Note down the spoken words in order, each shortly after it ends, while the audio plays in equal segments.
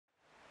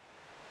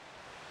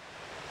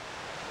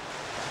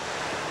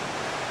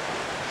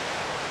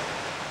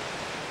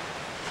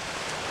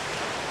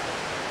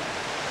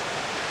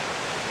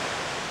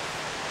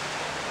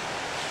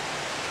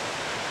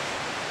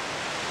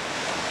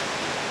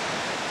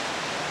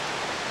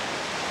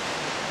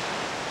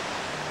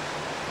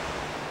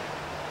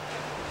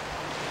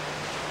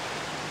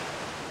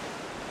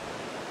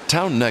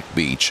Town Neck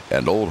Beach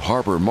and Old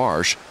Harbor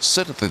Marsh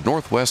sit at the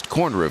northwest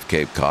corner of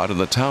Cape Cod in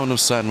the town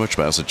of Sandwich,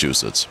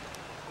 Massachusetts.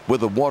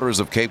 With the waters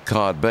of Cape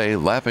Cod Bay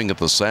lapping at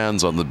the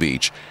sands on the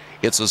beach,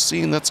 it's a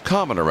scene that's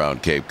common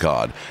around Cape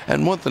Cod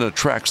and one that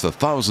attracts the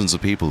thousands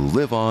of people who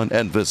live on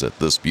and visit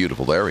this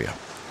beautiful area.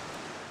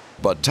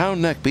 But Town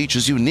Neck Beach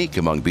is unique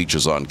among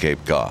beaches on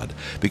Cape Cod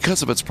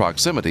because of its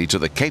proximity to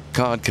the Cape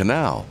Cod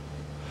Canal.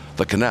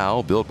 The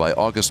canal, built by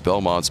August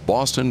Belmont's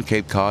Boston,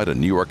 Cape Cod,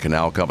 and New York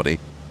Canal Company,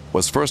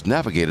 was first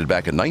navigated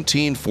back in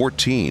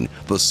 1914,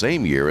 the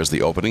same year as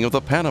the opening of the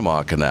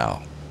Panama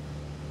Canal.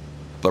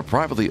 The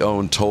privately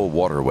owned toll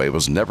waterway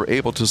was never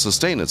able to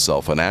sustain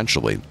itself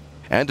financially,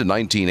 and in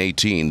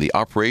 1918 the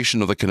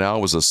operation of the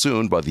canal was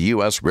assumed by the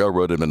U.S.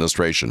 Railroad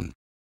Administration.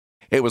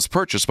 It was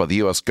purchased by the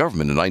U.S.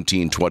 government in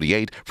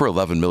 1928 for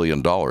 $11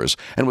 million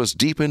and was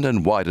deepened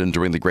and widened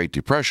during the Great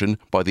Depression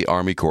by the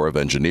Army Corps of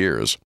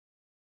Engineers.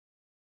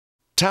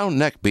 Town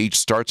Neck Beach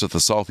starts at the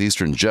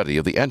southeastern jetty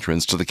of the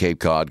entrance to the Cape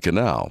Cod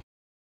Canal.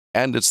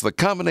 And it's the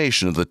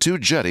combination of the two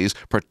jetties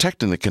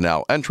protecting the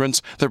canal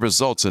entrance that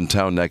results in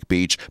Town Neck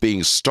Beach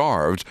being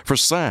starved for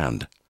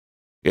sand.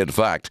 In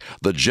fact,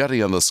 the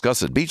jetty on the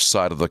Scusset Beach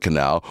side of the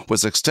canal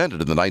was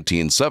extended in the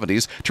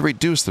 1970s to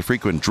reduce the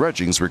frequent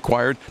dredgings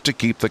required to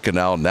keep the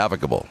canal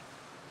navigable.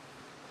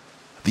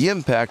 The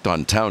impact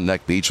on Town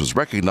Neck Beach was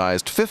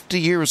recognized 50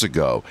 years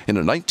ago in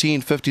a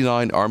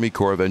 1959 Army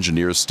Corps of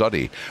Engineers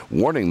study,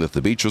 warning that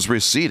the beach was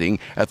receding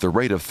at the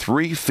rate of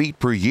 3 feet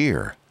per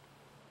year.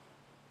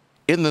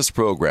 In this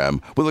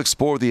program, we'll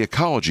explore the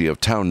ecology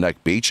of Town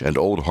Neck Beach and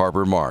Old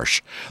Harbor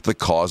Marsh, the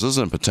causes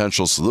and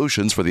potential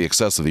solutions for the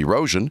excessive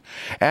erosion,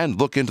 and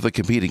look into the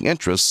competing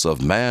interests of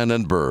man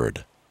and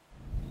bird.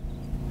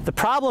 The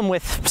problem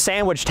with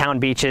Sandwich Town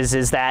beaches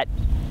is that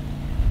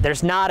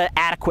there's not an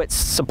adequate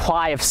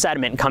supply of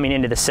sediment coming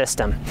into the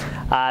system.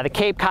 The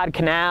Cape Cod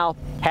Canal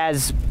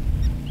has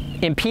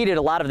impeded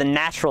a lot of the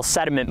natural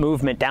sediment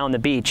movement down the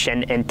beach,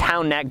 and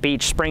Town Neck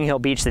Beach, Spring Hill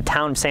Beach, the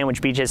town sandwich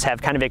beaches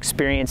have kind of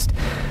experienced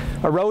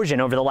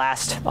erosion over the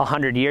last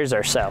 100 years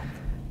or so.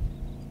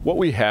 What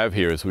we have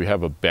here is we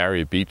have a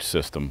barrier beach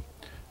system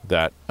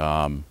that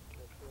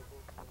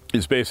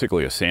is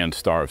basically a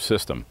sand-starved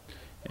system,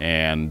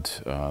 and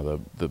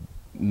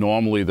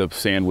normally the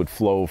sand would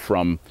flow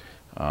from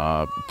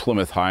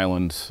Plymouth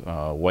Highlands,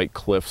 White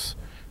Cliffs,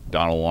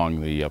 down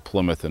along the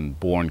Plymouth and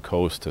Bourne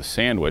coast to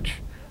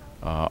Sandwich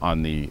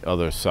on the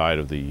other side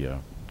of the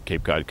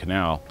Cape Cod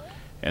Canal,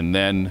 and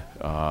then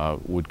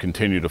would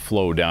continue to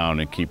flow down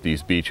and keep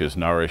these beaches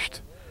nourished,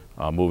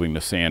 moving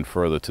the sand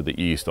further to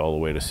the east all the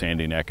way to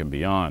Sandy Neck and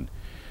beyond.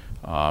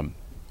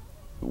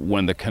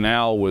 When the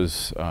canal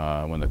was,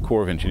 when the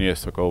Corps of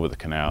Engineers took over the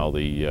canal,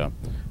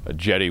 a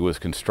jetty was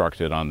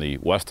constructed on the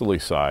westerly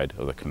side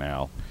of the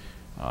canal,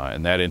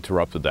 and that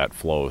interrupted that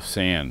flow of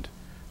sand.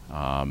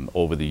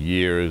 Over the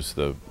years,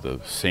 the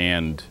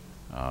sand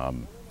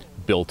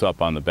built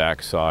up on the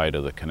backside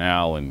of the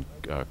canal and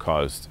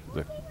caused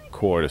the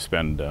Corps to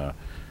spend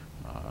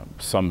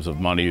sums of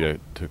money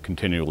to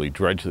continually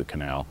dredge the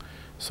canal.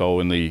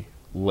 So in the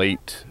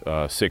late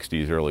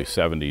 60s, early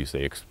 70s,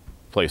 they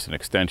placed an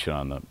extension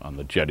on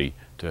the jetty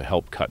to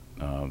help cut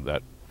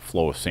that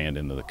flow of sand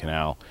into the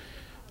canal.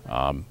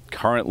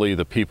 Currently,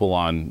 the people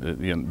on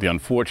the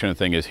unfortunate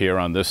thing is here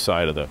on this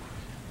side of the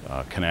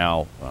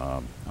canal,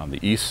 on the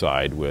east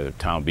side where the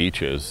town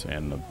beach is,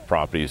 and the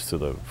properties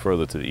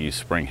further to the east,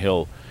 Spring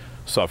Hill,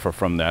 suffer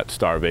from that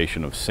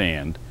starvation of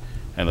sand,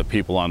 and the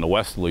people on the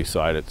westerly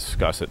side at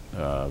Scusset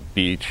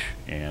Beach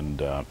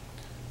and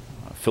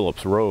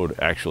Phillips Road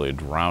actually are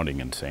drowning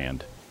in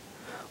sand.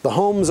 The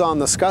homes on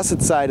the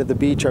Scusset side of the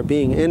beach are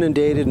being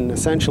inundated and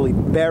essentially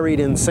buried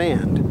in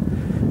sand,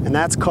 and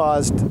that's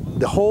caused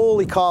the whole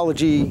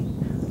ecology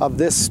of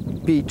this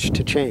beach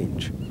to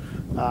change.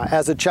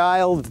 As a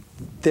child,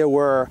 there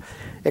were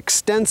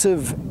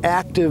extensive,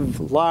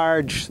 active,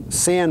 large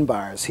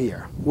sandbars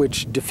here,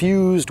 which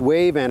diffused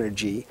wave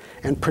energy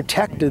and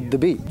protected the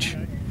beach.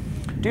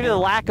 Due to the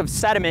lack of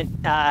sediment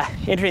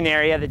entering the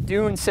area, the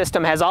dune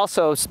system has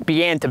also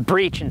began to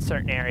breach in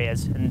certain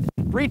areas. And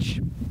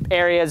breach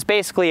areas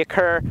basically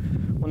occur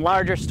when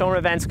larger storm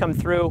events come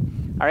through,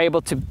 are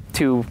able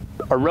to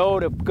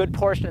erode a good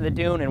portion of the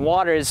dune, and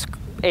water is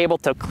able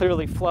to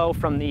clearly flow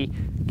from the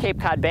Cape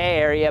Cod Bay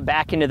area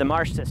back into the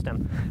Marsh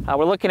system.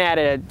 We're looking at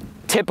a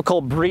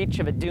typical breach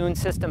of a dune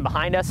system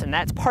behind us, and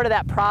that's part of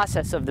that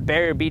process of the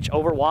barrier beach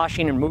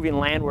overwashing and moving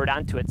landward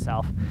onto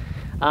itself.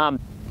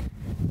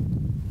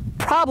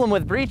 Problem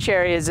with breach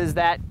areas is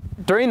that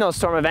during those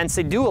storm events,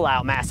 they do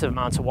allow massive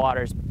amounts of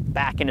waters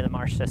back into the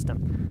marsh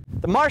system.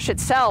 The marsh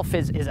itself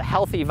is a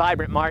healthy,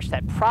 vibrant marsh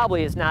that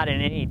probably is not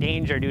in any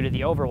danger due to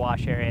the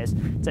overwash areas.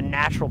 It's a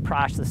natural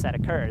process that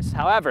occurs.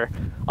 However,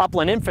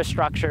 upland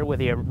infrastructure with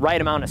the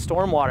right amount of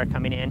stormwater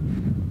coming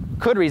in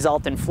could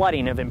result in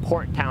flooding of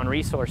important town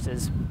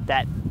resources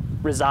that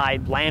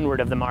reside landward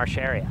of the marsh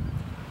area.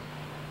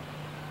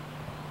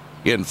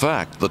 In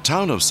fact, the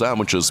town of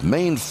Sandwich's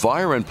main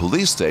fire and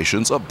police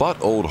stations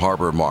abut Old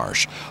Harbor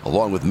Marsh,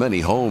 along with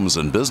many homes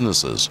and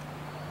businesses.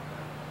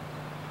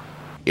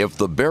 If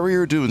the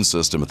barrier dune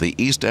system at the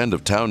east end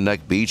of Town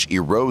Neck Beach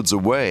erodes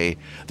away,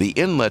 the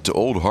inlet to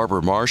Old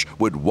Harbor Marsh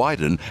would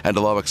widen and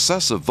allow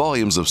excessive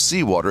volumes of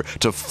seawater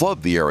to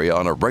flood the area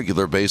on a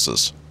regular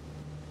basis.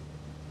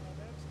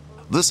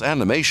 This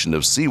animation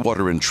of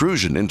seawater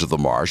intrusion into the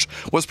marsh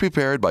was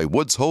prepared by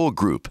Woods Hole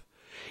Group.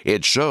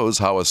 It shows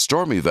how a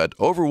storm event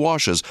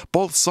overwashes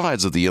both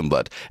sides of the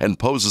inlet and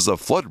poses a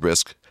flood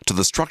risk to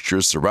the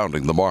structures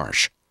surrounding the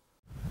marsh.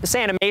 This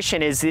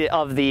animation is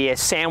of the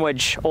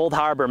Sandwich Old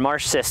Harbor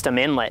Marsh System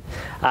inlet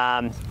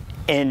and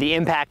the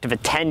impact of a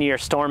 10-year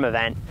storm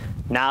event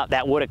now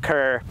that would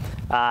occur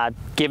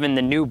given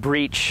the new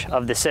breach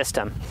of the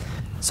system.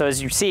 So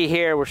as you see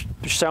here, we're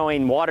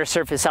showing water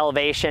surface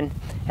elevation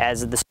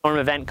as the storm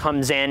event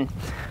comes in,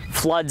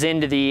 floods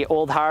into the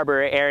Old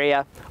Harbor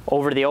area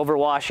over the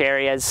overwash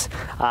areas.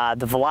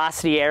 The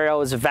velocity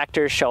arrows,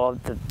 vectors show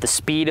the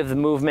speed of the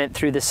movement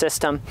through the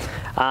system.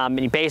 And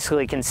you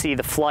basically can see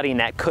the flooding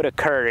that could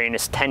occur during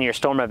this 10-year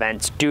storm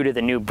event due to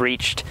the new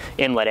breached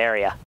inlet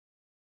area.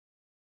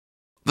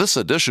 This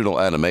additional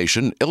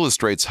animation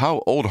illustrates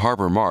how Old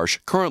Harbor Marsh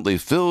currently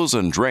fills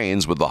and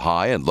drains with the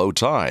high and low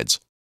tides.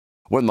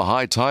 When the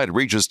high tide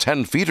reaches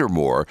 10 feet or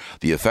more,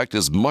 the effect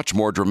is much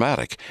more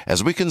dramatic,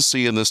 as we can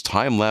see in this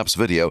time-lapse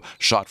video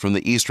shot from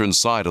the eastern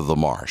side of the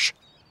marsh.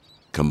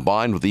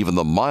 Combined with even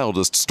the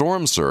mildest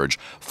storm surge,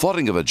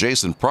 flooding of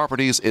adjacent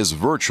properties is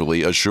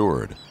virtually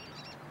assured.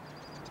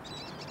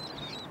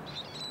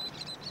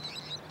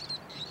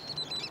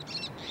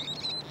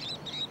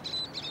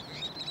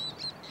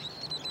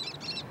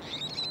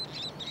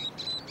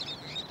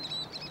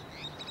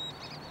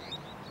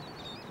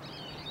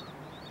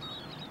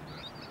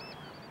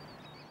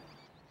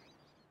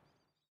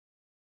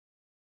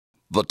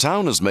 The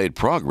town has made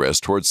progress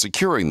towards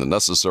securing the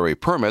necessary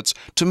permits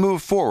to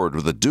move forward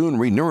with a dune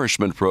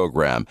renourishment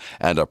program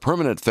and a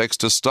permanent fix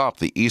to stop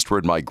the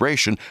eastward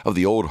migration of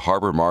the Old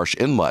Harbor Marsh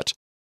Inlet.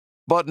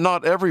 But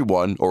not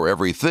everyone, or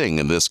everything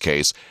in this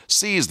case,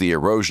 sees the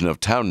erosion of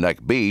Town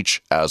Neck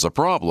Beach as a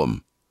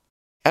problem.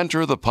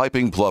 Enter the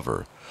piping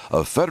plover,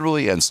 a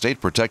federally and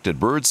state-protected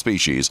bird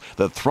species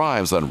that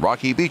thrives on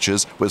rocky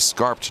beaches with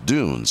scarped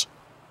dunes.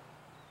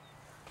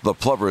 The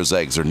plover's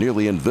eggs are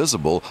nearly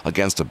invisible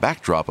against a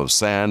backdrop of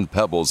sand,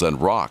 pebbles, and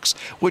rocks,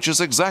 which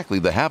is exactly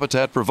the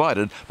habitat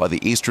provided by the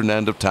eastern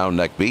end of Town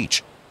Neck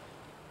Beach.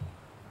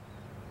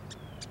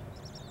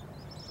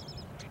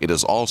 It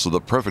is also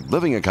the perfect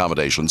living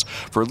accommodations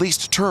for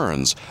least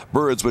terns,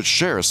 birds which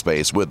share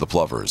space with the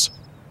plovers.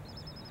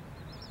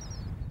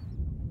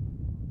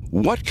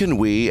 What can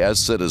we as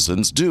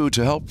citizens do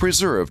to help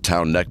preserve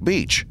Town Neck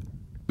Beach?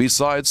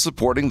 Besides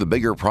supporting the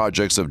bigger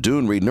projects of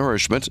dune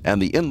renourishment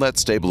and the inlet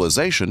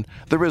stabilization,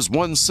 there is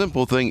one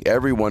simple thing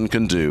everyone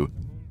can do.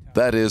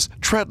 That is,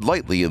 tread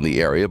lightly in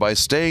the area by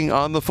staying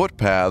on the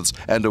footpaths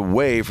and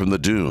away from the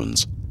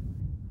dunes.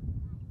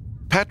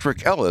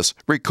 Patrick Ellis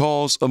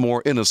recalls a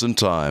more innocent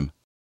time.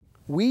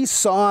 We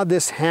saw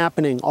this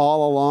happening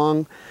all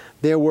along.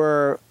 There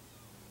were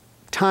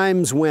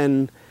times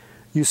when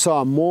you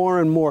saw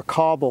more and more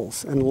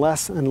cobbles and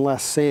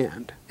less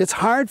sand. It's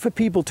hard for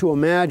people to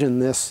imagine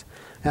this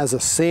as a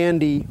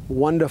sandy,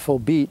 wonderful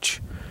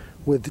beach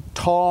with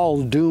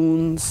tall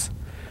dunes.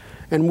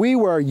 And we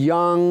were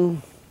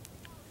young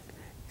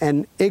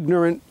and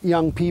ignorant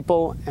young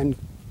people and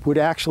would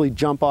actually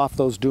jump off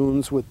those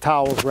dunes with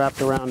towels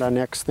wrapped around our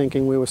necks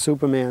thinking we were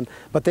Superman.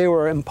 But they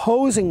were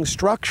imposing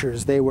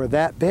structures. They were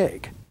that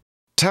big.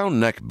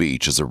 Town Neck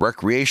Beach is a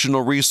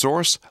recreational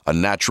resource, a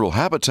natural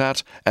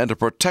habitat, and a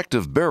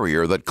protective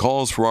barrier that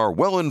calls for our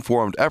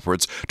well-informed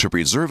efforts to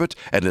preserve it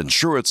and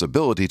ensure its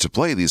ability to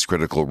play these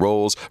critical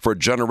roles for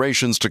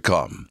generations to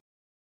come.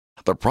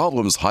 The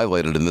problems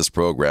highlighted in this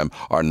program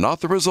are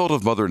not the result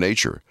of Mother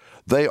Nature.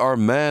 They are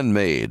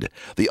man-made,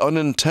 the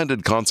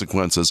unintended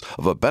consequences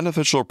of a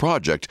beneficial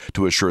project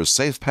to assure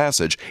safe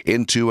passage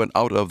into and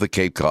out of the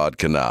Cape Cod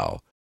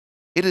Canal.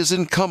 It is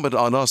incumbent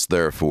on us,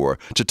 therefore,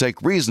 to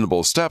take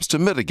reasonable steps to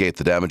mitigate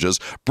the damages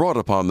brought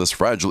upon this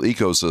fragile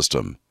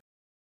ecosystem.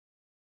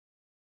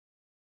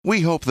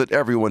 We hope that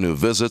everyone who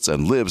visits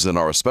and lives in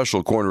our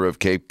special corner of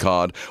Cape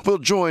Cod will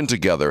join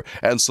together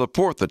and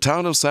support the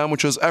town of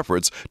Sandwich's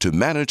efforts to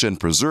manage and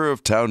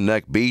preserve Town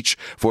Neck Beach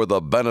for the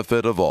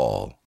benefit of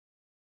all.